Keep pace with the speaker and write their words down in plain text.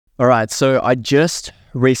All right, so I just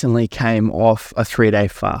recently came off a 3-day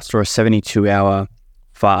fast or a 72-hour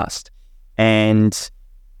fast, and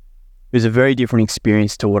it was a very different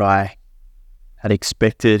experience to what I had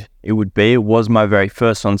expected it would be. It was my very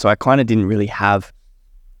first one, so I kind of didn't really have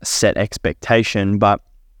a set expectation, but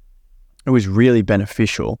it was really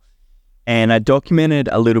beneficial. And I documented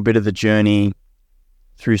a little bit of the journey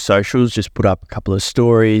through socials, just put up a couple of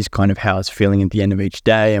stories, kind of how I was feeling at the end of each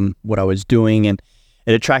day and what I was doing. And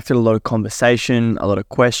it attracted a lot of conversation, a lot of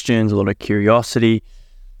questions, a lot of curiosity.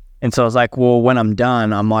 And so I was like, well, when I'm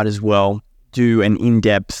done, I might as well do an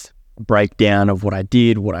in-depth breakdown of what I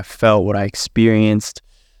did, what I felt, what I experienced,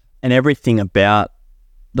 and everything about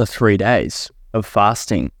the 3 days of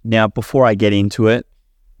fasting. Now, before I get into it,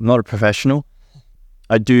 I'm not a professional.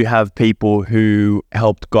 I do have people who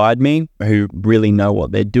helped guide me, who really know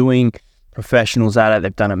what they're doing, professionals at it.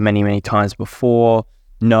 They've done it many, many times before,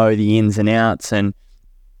 know the ins and outs. And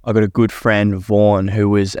I got a good friend, Vaughn, who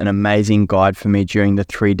was an amazing guide for me during the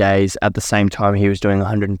 3 days. At the same time, he was doing a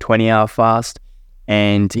 120-hour fast,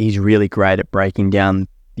 and he's really great at breaking down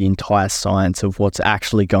the entire science of what's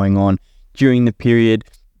actually going on during the period,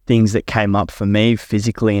 things that came up for me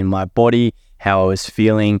physically in my body, how I was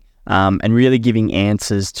feeling, and really giving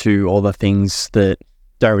answers to all the things that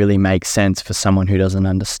don't really make sense for someone who doesn't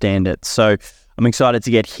understand it. So I'm excited to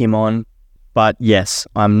get him on. But yes,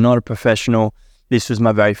 I'm not a professional. This was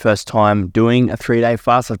my very first time doing a 3-day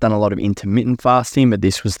fast. I've done a lot of intermittent fasting, but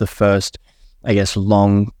this was the first, I guess,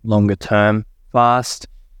 longer term fast.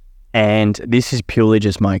 And this is purely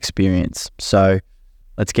just my experience. So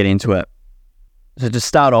let's get into it. So to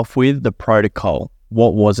start off with, the protocol.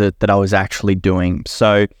 What was it that I was actually doing?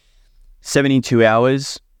 So 72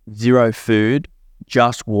 hours, zero food,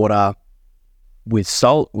 just water with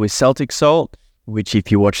salt, with Celtic salt, which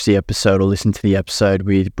if you watch the episode or listen to the episode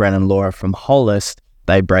with Bren and Laura from Holist,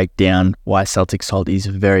 they break down why Celtic salt is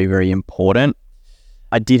very, very important.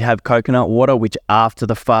 I did have coconut water, which after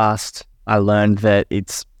the fast, I learned that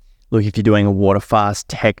if you're doing a water fast,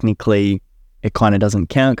 technically it kind of doesn't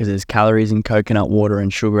count because there's calories in coconut water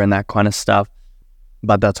and sugar and that kind of stuff.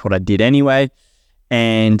 But that's what I did anyway.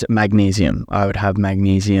 And magnesium. I would have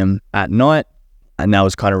magnesium at night, and that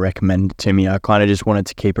was kind of recommended to me. I kind of just wanted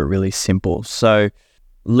to keep it really simple. So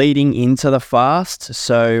leading into the fast,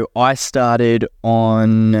 so I started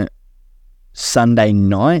on Sunday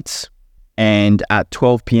night, and at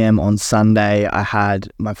 12 p.m. on Sunday, I had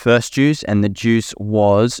my first juice, and the juice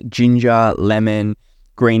was ginger, lemon,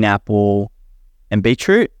 green apple, and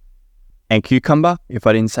beetroot, and cucumber, if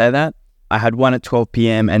I didn't say that. I had one at 12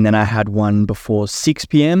 p.m. and then I had one before 6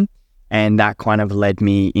 p.m. and that kind of led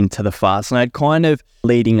me into the fast. And I'd kind of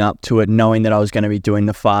leading up to it, knowing that I was going to be doing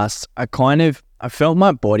the fast, I felt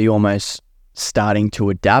my body almost starting to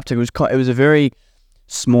adapt. It was a very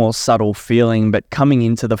small, subtle feeling, but coming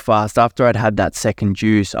into the fast, after I'd had that second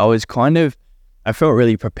juice, I felt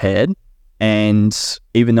really prepared. And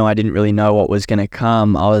even though I didn't really know what was going to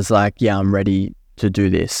come, I was like, yeah, I'm ready to do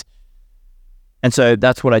this. And so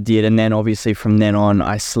that's what I did. And then obviously from then on,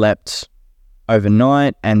 I slept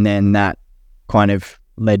overnight, and then that kind of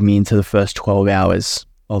led me into the first 12 hours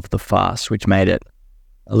of the fast, which made it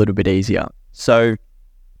a little bit easier. So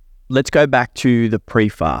let's go back to the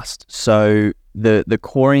pre-fast. So the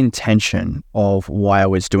core intention of why I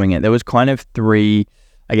was doing it, there was kind of three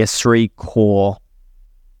core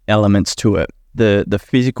elements to it. The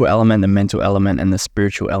physical element, the mental element, and the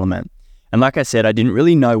spiritual element. And like I said, I didn't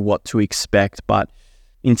really know what to expect, but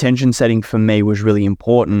intention setting for me was really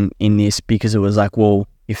important in this because it was like, well,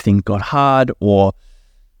 if things got hard or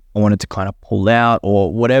I wanted to kind of pull out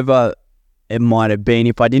or whatever it might have been,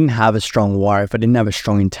 if I didn't have a strong why, if I didn't have a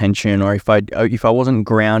strong intention, or if I wasn't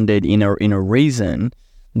grounded in a reason,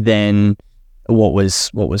 then what was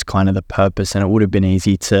kind of the purpose? And it would have been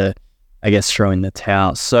easy to, I guess, throw in the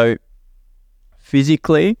towel. So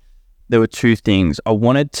physically, there were two things. I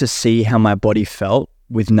wanted to see how my body felt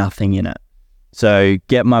with nothing in it. So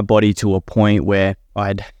get my body to a point where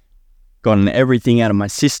I'd gotten everything out of my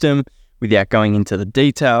system without going into the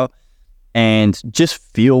detail, and just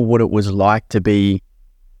feel what it was like to be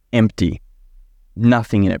empty,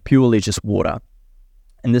 nothing in it, purely just water.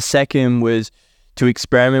 And the second was to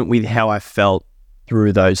experiment with how I felt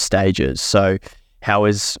through those stages. So how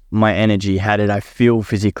was my energy? How did I feel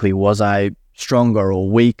physically? Was I stronger or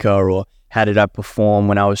weaker, or how did I perform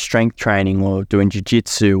when I was strength training or doing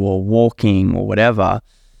jiu-jitsu or walking or whatever?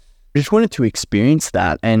 I just wanted to experience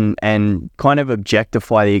that and kind of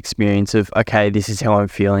objectify the experience of, okay, this is how I'm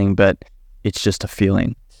feeling, but it's just a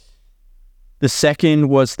feeling. The second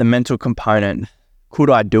was the mental component.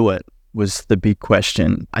 Could I do it? Was the big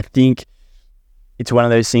question. I think it's one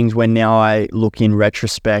of those things when now I look in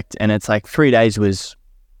retrospect and it's like 3 days was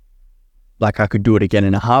like I could do it again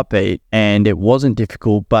in a heartbeat and it wasn't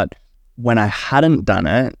difficult. But when I hadn't done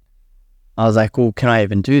it, I was like, well, can I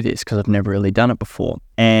even do this? Because I've never really done it before.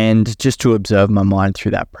 And just to observe my mind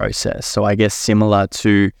through that process. So I guess similar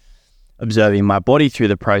to observing my body through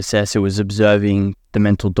the process, it was observing the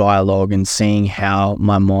mental dialogue and seeing how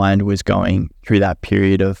my mind was going through that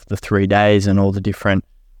period of the 3 days and all the different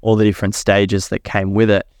stages that came with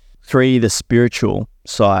it. 3, the spiritual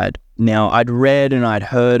side. Now, I'd read and I'd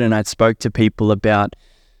heard and I'd spoke to people about,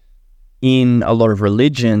 in a lot of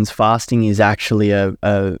religions, fasting is actually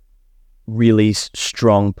a really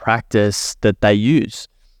strong practice that they use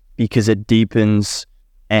because it deepens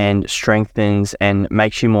and strengthens and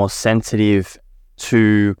makes you more sensitive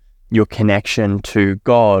to your connection to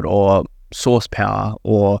God or source power,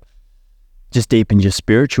 or just deepens your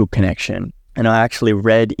spiritual connection. And I actually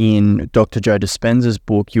read in Dr. Joe Dispenza's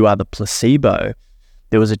book, You Are the Placebo,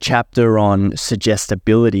 there was a chapter on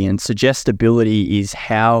suggestibility, and suggestibility is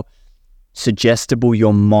how suggestible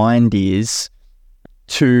your mind is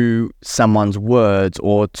to someone's words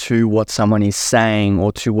or to what someone is saying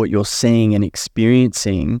or to what you're seeing and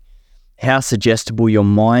experiencing, how suggestible your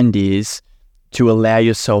mind is to allow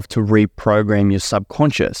yourself to reprogram your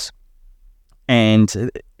subconscious.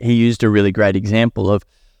 And he used a really great example of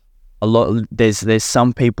there's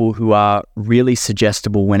some people who are really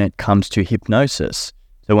suggestible when it comes to hypnosis.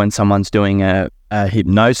 So when someone's doing a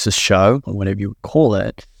hypnosis show, or whatever you would call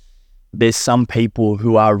it, there's some people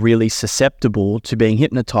who are really susceptible to being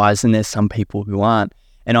hypnotized and there's some people who aren't.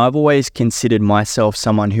 And I've always considered myself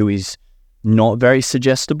someone who is not very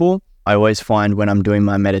suggestible. I always find when I'm doing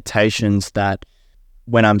my meditations that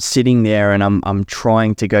when I'm sitting there and I'm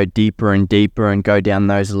trying to go deeper and deeper and go down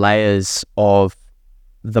those layers of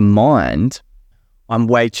the mind,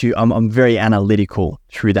 I'm very analytical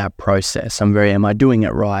through that process. Am I doing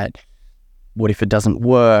it right? What if it doesn't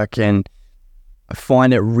work? And I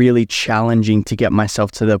find it really challenging to get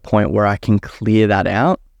myself to the point where I can clear that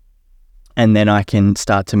out and then I can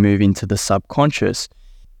start to move into the subconscious.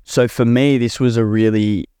 So for me,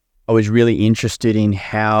 I was really interested in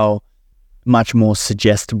how much more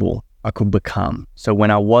suggestible I could become. So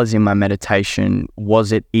when I was in my meditation,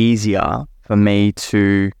 was it easier for me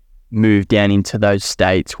to move down into those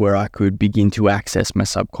states where I could begin to access my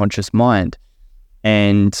subconscious mind?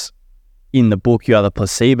 And in the book, You Are the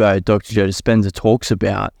Placebo, Dr. Joe Dispenza talks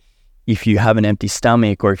about if you have an empty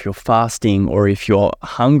stomach or if you're fasting or if you're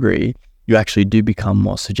hungry, you actually do become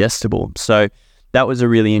more suggestible. So that was a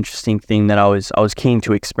really interesting thing that I was keen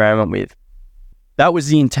to experiment with. That was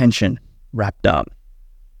the intention wrapped up.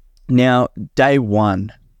 Now, day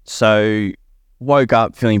 1. So woke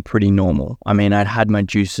up feeling pretty normal. I mean, I'd had my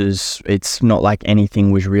juices. It's not like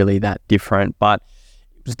anything was really that different, but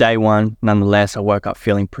it was day 1. Nonetheless, I woke up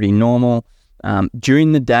feeling pretty normal.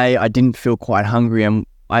 During the day, I didn't feel quite hungry. And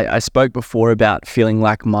I spoke before about feeling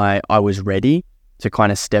like I was ready to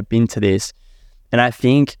kind of step into this. And I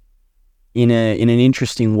think in an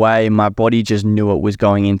interesting way, my body just knew it was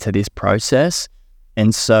going into this process.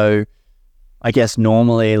 And so I guess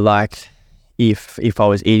normally, like if I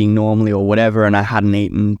was eating normally or whatever and I hadn't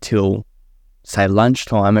eaten till, say,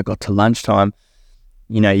 lunchtime, it got to lunchtime,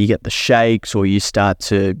 you get the shakes or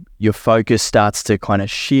your focus starts to kind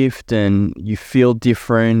of shift and you feel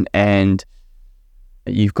different and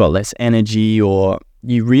you've got less energy or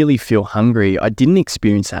you really feel hungry. I didn't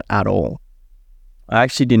experience that at all. I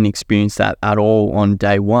actually didn't experience that at all on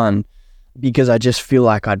day 1 because I just feel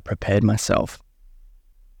like I'd prepared myself.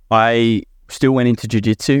 I still went into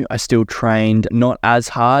jiu-jitsu. I still trained not as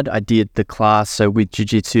hard. I did the class. So with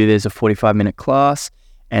jiu-jitsu, there's a 45-minute class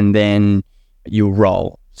and then you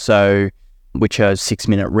roll. So which are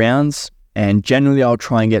 6-minute rounds. And generally I'll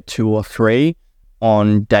try and get 2 or 3.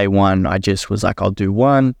 On day 1, I just was like, I'll do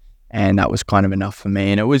 1. And that was kind of enough for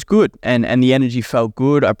me. And it was good. And the energy felt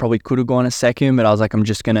good. I probably could have gone a second, but I was like, I'm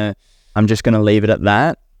just gonna leave it at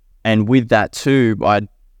that. And with that too, I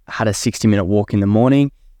had a 60-minute walk in the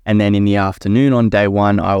morning. And then in the afternoon on day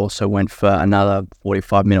 1, I also went for another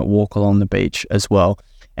 45-minute walk along the beach as well.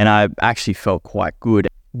 And I actually felt quite good.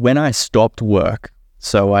 When I stopped work,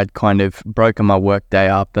 so I'd kind of broken my work day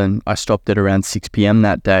up and I stopped at around 6 p.m.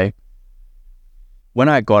 that day. When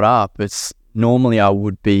I got up, normally I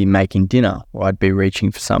would be making dinner or I'd be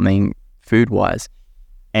reaching for something food-wise.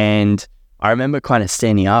 And I remember kind of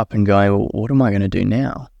standing up and going, well, what am I going to do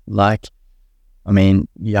now?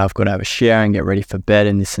 I've got to have a shower and get ready for bed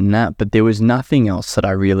and this and that, but there was nothing else that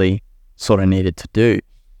I really sort of needed to do.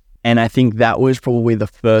 And I think that was probably the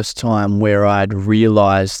first time where I'd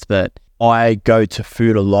realized that I go to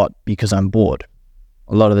food a lot because I'm bored.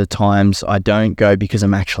 A lot of the times I don't go because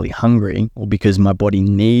I'm actually hungry or because my body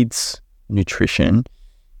needs nutrition.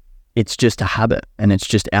 It's just a habit and it's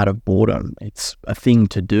just out of boredom. It's a thing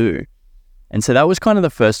to do. And so that was kind of the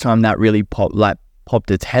first time that really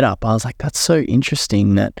popped its head up. I was like, that's so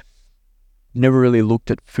interesting that never really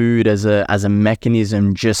looked at food as a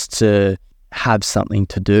mechanism just to have something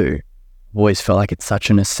to do. I've always felt like it's such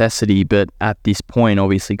a necessity, but at this point,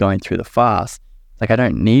 obviously going through the fast, like I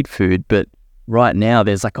don't need food, but right now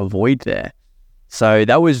there's like a void there. So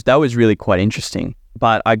that was really quite interesting.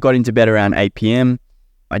 But I got into bed around 8 p.m.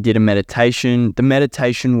 I did a meditation. The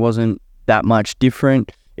meditation wasn't that much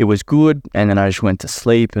different. It was good. And then I just went to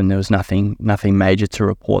sleep and there was nothing major to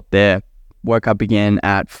report there. Woke up again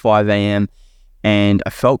at 5 a.m. and I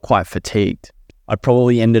felt quite fatigued. I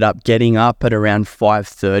probably ended up getting up at around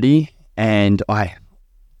 5:30 and I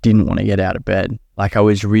didn't want to get out of bed. Like I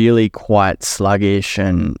was really quite sluggish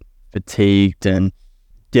and fatigued and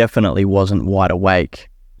definitely wasn't wide awake.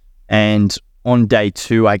 And on day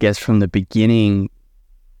 2, I guess from the beginning,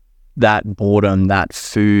 that boredom, that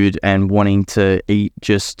food and wanting to eat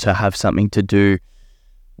just to have something to do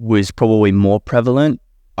was probably more prevalent.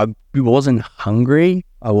 I wasn't hungry.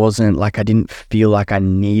 I didn't feel like I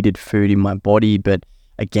needed food in my body, but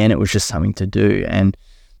again, it was just something to do. And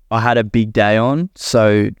I had a big day on,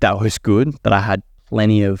 so that was good, that I had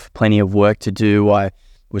plenty of work to do. I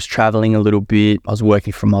was traveling a little bit. I was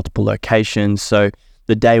working from multiple locations. So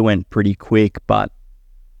the day went pretty quick, but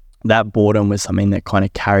that boredom was something that kind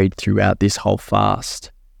of carried throughout this whole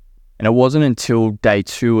fast. And it wasn't until day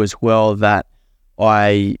 2 as well that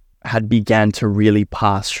I had began to really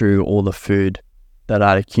pass through all the food that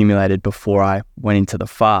I'd accumulated before I went into the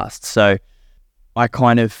fast. So I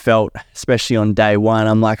kind of felt, especially on day 1,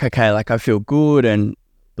 I'm like, okay, like I feel good and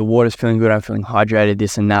the water's feeling good. I'm feeling hydrated,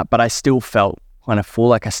 this and that, but I still felt kind of full,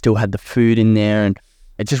 like I still had the food in there and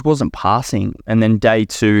it just wasn't passing. And then day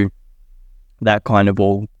 2, that kind of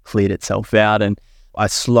all cleared itself out and I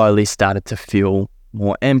slowly started to feel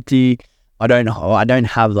more empty. I don't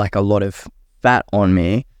have like a lot of fat on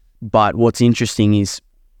me, but what's interesting is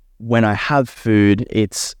when I have food,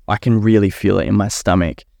 I can really feel it in my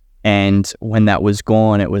stomach. And when that was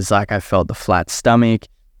gone, it was like I felt the flat stomach.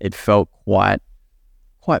 It felt quite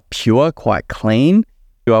pure, quite clean.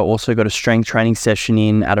 I also got a strength training session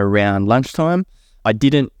in at around lunchtime. I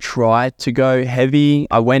didn't try to go heavy.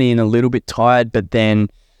 I went in a little bit tired, but then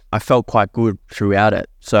I felt quite good throughout it.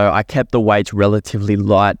 So I kept the weights relatively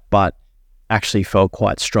light, but actually felt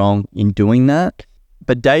quite strong in doing that.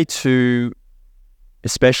 But day 2,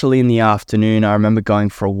 especially in the afternoon, I remember going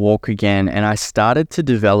for a walk again and I started to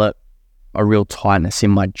develop a real tightness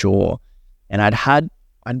in my jaw. And I'd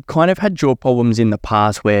kind of had jaw problems in the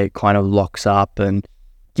past where it kind of locks up and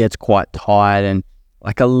gets quite tight and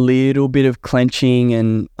like a little bit of clenching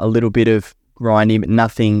and a little bit of grinding, but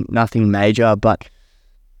nothing major. But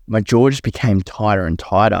my jaw just became tighter and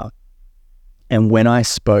tighter. And when I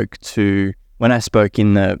spoke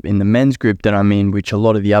in the men's group that I'm in, which a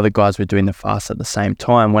lot of the other guys were doing the fast at the same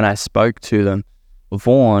time, when I spoke to them,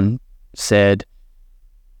 Vaughn said,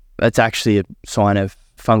 that's actually a sign of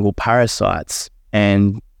fungal parasites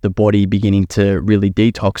and the body beginning to really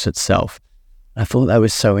detox itself. I thought that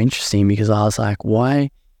was so interesting because I was like,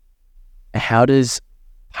 how does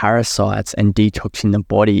parasites and detoxing the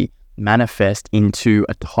body manifest into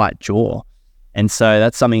a tight jaw? And so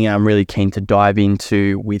that's something I'm really keen to dive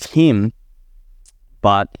into with him.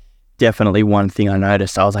 But definitely one thing I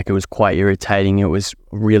noticed, I was like, it was quite irritating. It was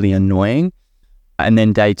really annoying. And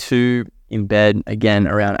then day 2 in bed, again,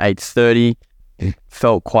 around 8:30,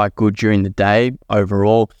 felt quite good during the day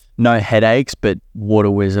overall. No headaches, but water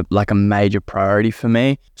was like a major priority for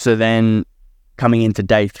me. So then coming into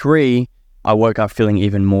day 3, I woke up feeling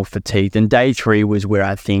even more fatigued. And day 3 was where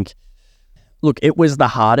I think, look, it was the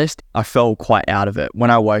hardest. I felt quite out of it.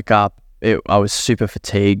 When I woke up, I was super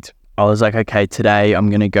fatigued. I was like, okay, today I'm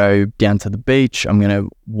going to go down to the beach. I'm going to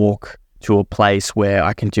walk to a place where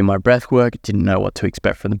I can do my breath work. Didn't know what to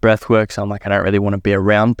expect from the breath work. So I'm like, I don't really want to be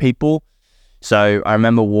around people. So I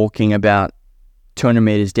remember walking about 200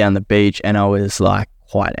 meters down the beach and I was like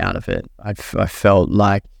quite out of it. I felt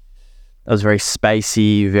like I was very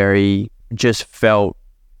spacey, just felt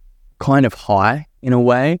kind of high in a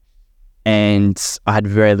way. And I had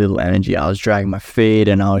very little energy. I was dragging my feet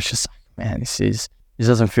and I was just like, man, this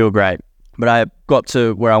doesn't feel great. But I got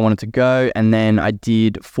to where I wanted to go and then I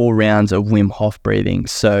did 4 rounds of Wim Hof breathing.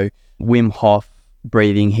 So Wim Hof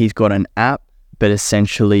breathing, he's got an app, but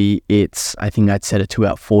essentially I think I'd set it to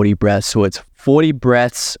about 40 breaths. So it's 40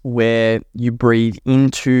 breaths where you breathe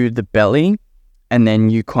into the belly and then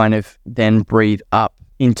you kind of then breathe up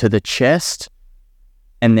into the chest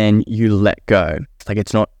and then you let go. Like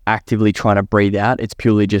it's not actively trying to breathe out, it's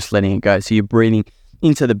purely just letting it go. So you're breathing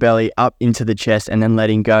into the belly, up into the chest, and then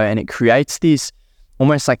letting go. And it creates this,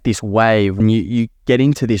 almost like this wave, and you get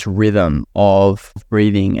into this rhythm of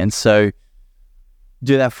breathing. And so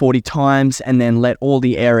do that 40 times and then let all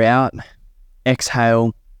the air out,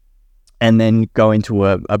 exhale, and then go into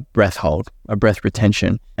a breath hold, a breath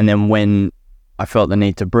retention. And then when I felt the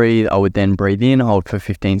need to breathe, I would then breathe in, hold for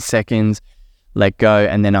 15 seconds, let go,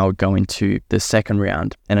 and then I would go into the second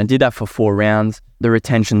round. And I did that for 4 rounds. The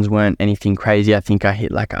retentions weren't anything crazy. I think I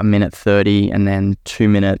hit like a minute 30 and then 2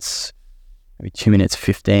 minutes, maybe 2 minutes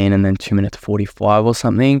 15 and then 2 minutes 45 or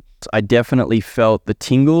something. So I definitely felt the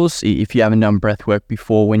tingles. If you haven't done breath work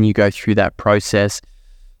before, when you go through that process,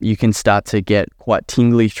 you can start to get quite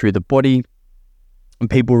tingly through the body, and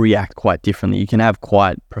people react quite differently. You can have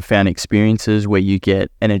quite profound experiences where you get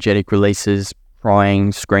energetic releases,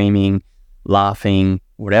 crying, screaming, laughing,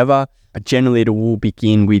 whatever. But generally it will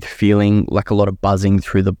begin with feeling like a lot of buzzing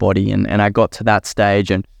through the body. And I got to that stage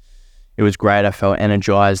and it was great. I felt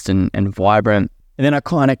energized and vibrant. And then I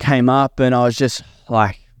kind of came up and I was just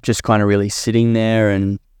kind of really sitting there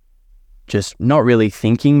and just not really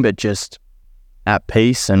thinking, but just at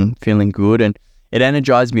peace and feeling good. And it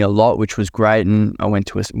energized me a lot, which was great. And I went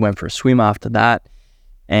for a swim after that.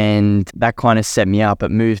 And that kind of set me up. It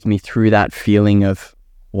moved me through that feeling of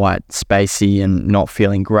quite spacey and not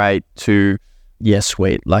feeling great to, yeah,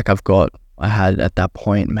 sweet. Like I had at that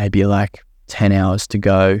point maybe like 10 hours to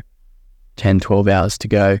go, 10, 12 hours to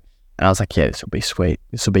go. And I was like, yeah, this will be sweet.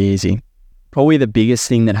 This will be easy. Probably the biggest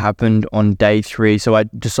thing that happened on day 3. So I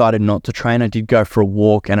decided not to train. I did go for a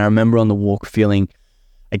walk, and I remember on the walk feeling,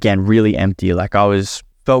 again, really empty. Like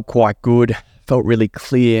felt quite good, felt really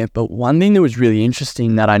clear. But one thing that was really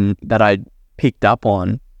interesting that I picked up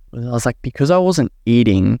on, I was like, because I wasn't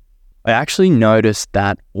eating, I actually noticed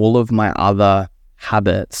that all of my other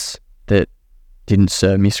habits that didn't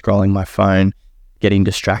serve me, scrolling my phone, getting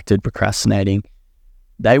distracted, procrastinating,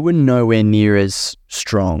 they were nowhere near as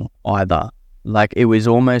strong either. Like it was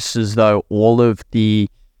almost as though all of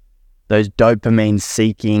those dopamine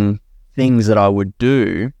seeking things that I would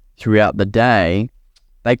do throughout the day,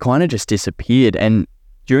 they kind of just disappeared. And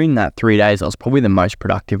during that 3 days, I was probably the most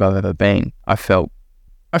productive I've ever been. I felt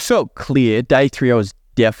clear. Day 3, I was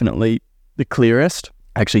definitely the clearest.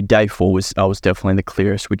 Actually, day 4 I was definitely the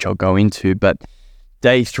clearest, which I'll go into. But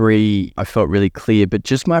day 3, I felt really clear. But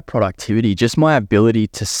just my productivity, just my ability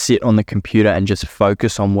to sit on the computer and just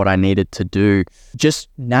focus on what I needed to do just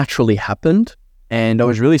naturally happened. And I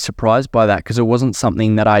was really surprised by that because it wasn't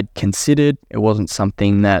something that I'd considered. It wasn't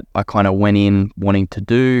something that I kind of went in wanting to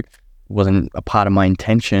do. It wasn't a part of my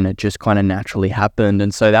intention. It just kind of naturally happened.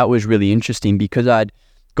 And so that was really interesting because I'd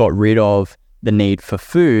got rid of the need for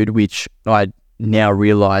food, which I now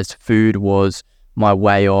realized food was my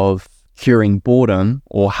way of curing boredom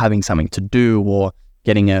or having something to do or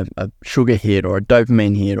getting a sugar hit or a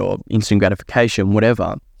dopamine hit or instant gratification,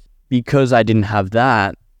 whatever. Because I didn't have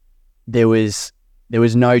that, there was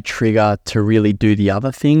no trigger to really do the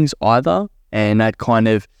other things either. And I'd kind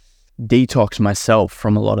of detoxed myself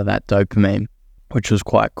from a lot of that dopamine, which was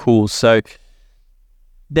quite cool. So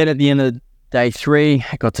then at the end of day 3,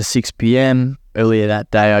 I got to 6 p.m. Earlier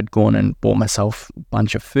that day, I'd gone and bought myself a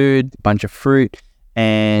bunch of food, a bunch of fruit.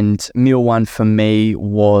 And meal 1 for me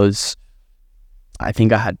was, I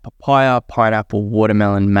think I had papaya, pineapple,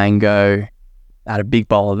 watermelon, mango. I had a big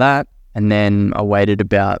bowl of that. And then I waited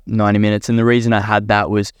about 90 minutes. And the reason I had that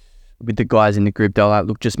was with the guys in the group, they were like,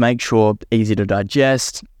 look, just make sure easy to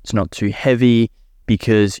digest. It's not too heavy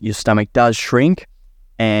because your stomach does shrink.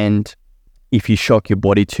 And if you shock your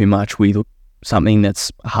body too much with something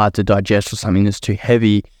that's hard to digest or something that's too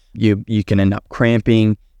heavy, you can end up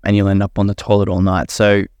cramping and you'll end up on the toilet all night.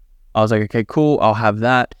 So I was like, okay, cool, I'll have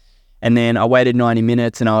that. And then I waited 90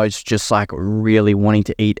 minutes and I was just like really wanting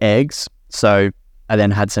to eat eggs. So I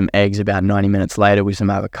then had some eggs about 90 minutes later with some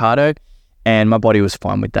avocado, and my body was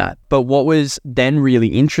fine with that. But what was then really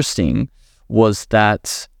interesting was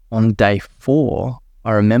that on day 4,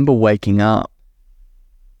 I remember waking up,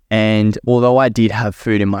 and although I did have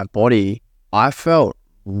food in my body, I felt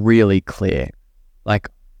really clear. Like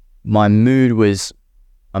my mood was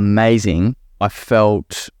amazing. I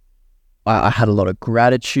had a lot of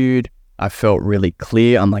gratitude. I felt really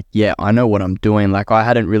clear. I'm like, yeah, I know what I'm doing. Like I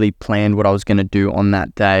hadn't really planned what I was going to do on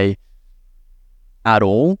that day at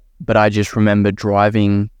all, but I just remember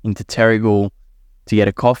driving into Terrigal to get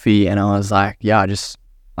a coffee and I was like, yeah,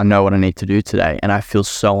 I know what I need to do today. And I feel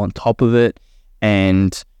so on top of it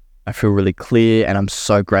and I feel really clear and I'm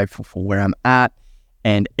so grateful for where I'm at.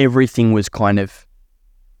 And everything was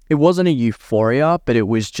it wasn't a euphoria, but it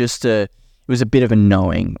was a bit of a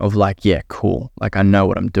knowing of like, yeah, cool. Like I know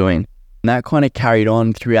what I'm doing. And that kind of carried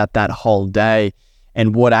on throughout that whole day.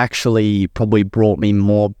 And what actually probably brought me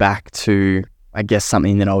more back to, I guess,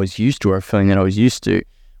 something that I was used to, or a feeling that I was used to,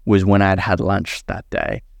 was when I had had lunch that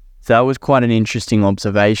day. So that was quite an interesting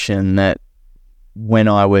observation, that when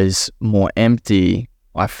I was more empty,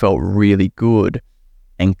 I felt really good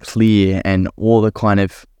and clear, and all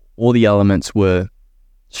the elements were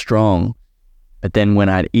strong. But then when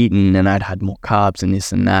I'd eaten and I'd had more carbs and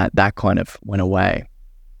this and that, that kind of went away.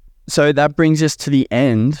 So that brings us to the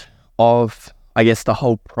end of, I guess, the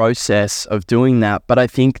whole process of doing that. But I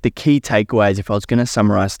think the key takeaways, if I was going to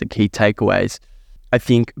summarize the key takeaways, I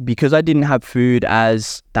think because I didn't have food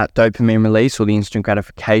as that dopamine release or the instant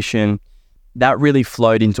gratification, that really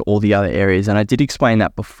flowed into all the other areas. And I did explain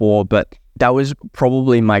that before, but that was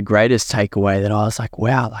probably my greatest takeaway, that I was like,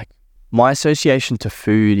 wow, like my association to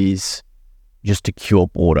food is just to cure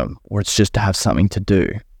boredom, or it's just to have something to do.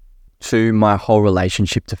 So my whole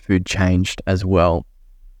relationship to food changed as well.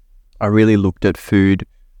 I really looked at food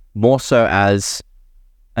more so as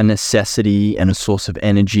a necessity and a source of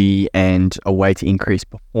energy and a way to increase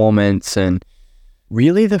performance, and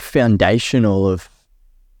really the foundational of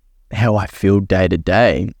how I feel day to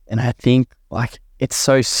day. And I think like it's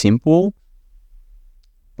so simple,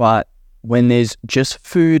 but when there's just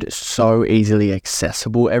food so easily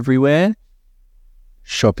accessible everywhere,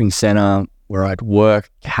 shopping center, where I'd work,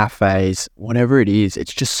 cafes, whatever it is,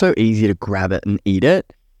 it's just so easy to grab it and eat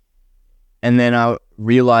it. And then I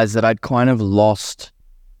realized that I'd kind of lost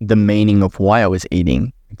the meaning of why I was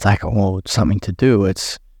eating. It's like, oh, it's something to do.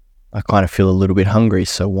 I kind of feel a little bit hungry,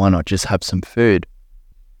 so why not just have some food?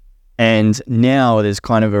 And now there's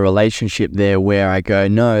kind of a relationship there where I go,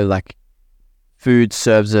 no, like food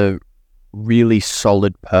serves a really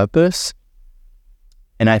solid purpose.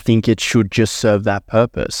 And I think it should just serve that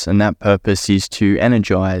purpose. And that purpose is to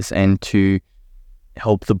energize and to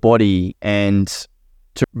help the body and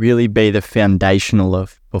to really be the foundational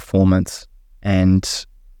of performance and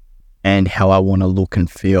how I want to look and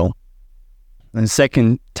feel. And the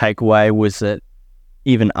second takeaway was that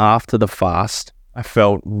even after the fast, I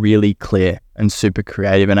felt really clear and super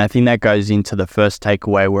creative. And I think that goes into the first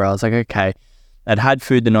takeaway, where I was like, okay, I'd had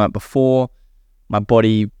food the night before. My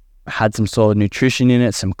body had some solid nutrition in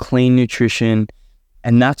it, some clean nutrition.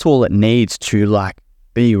 And that's all it needs to like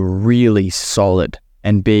be really solid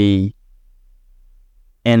and be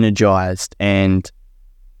energized and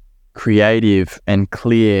creative and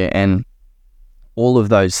clear and all of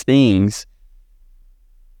those things.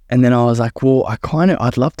 And then I was like, well,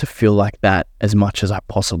 I'd love to feel like that as much as I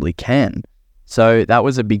possibly can. So that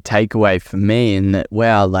was a big takeaway for me, in that,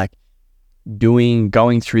 wow, like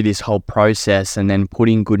going through this whole process and then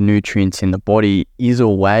putting good nutrients in the body is a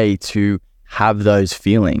way to have those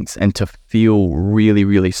feelings and to feel really,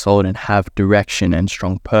 really solid and have direction and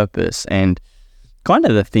strong purpose, and kind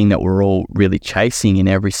of the thing that we're all really chasing in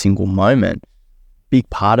every single moment. Big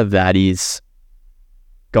part of that is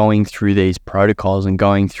going through these protocols and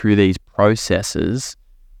going through these processes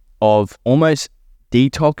of almost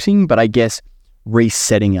detoxing, but I guess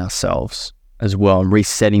resetting ourselves as well, and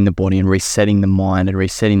resetting the body and resetting the mind and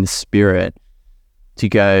resetting the spirit to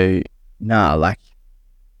go, nah, like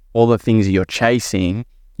all the things that you're chasing,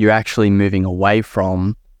 you're actually moving away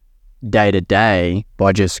from day to day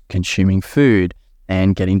by just consuming food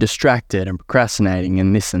and getting distracted and procrastinating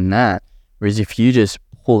and this and that. Whereas if you just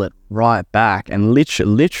pull it right back and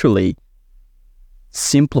literally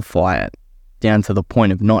simplify it down to the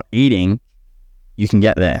point of not eating, you can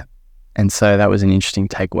get there. And so that was an interesting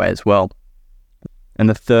takeaway as well. And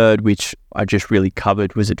the third, which I just really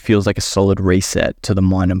covered, was it feels like a solid reset to the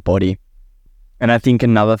mind and body. And I think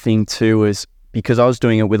another thing too is, because I was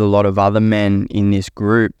doing it with a lot of other men in this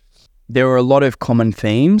group, there were a lot of common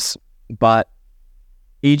themes, but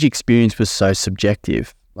each experience was so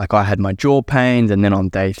subjective. Like I had my jaw pains, and then on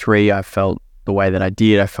day 3, I felt the way that I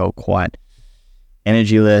did. I felt quite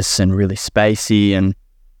energyless and really spacey. And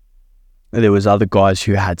there was other guys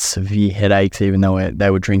who had severe headaches, even though they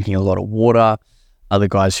were drinking a lot of water. Other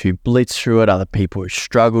guys who blitzed through it. Other people who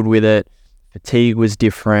struggled with it. Fatigue was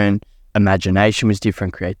different. Imagination was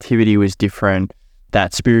different. Creativity was different.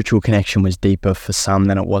 That spiritual connection was deeper for some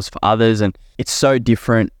than it was for others. And it's so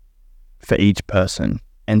different for each person.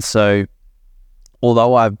 And so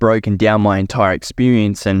although I've broken down my entire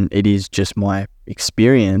experience and it is just my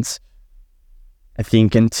experience, I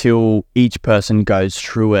think until each person goes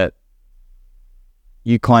through it,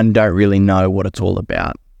 you kind of don't really know what it's all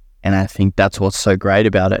about. And I think that's what's so great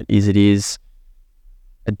about it, is it is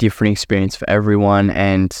a different experience for everyone,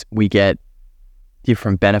 and we get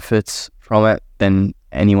different benefits from it than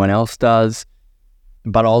anyone else does.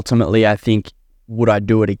 But ultimately, I think, would I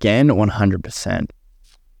do it again? 100%.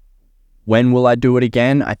 When will I do it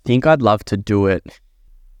again? I think I'd love to do it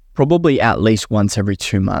probably at least once every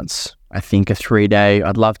 2 months. I think a 3-day,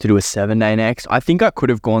 I'd love to do a 7-day next. I think I could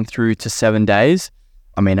have gone through to 7 days.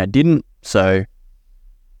 I mean, I didn't, so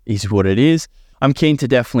is what it is. I'm keen to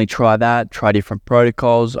definitely try that, try different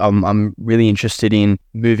protocols. I'm really interested in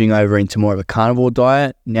moving over into more of a carnivore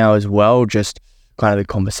diet now as well, just kind of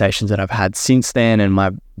the conversations that I've had since then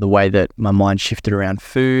and the way that my mind shifted around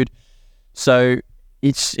food. So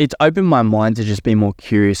it's opened my mind to just be more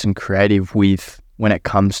curious and creative with when it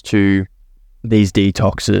comes to these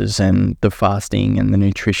detoxes and the fasting and the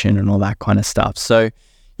nutrition and all that kind of stuff. So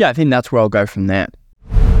yeah, I think that's where I'll go from there.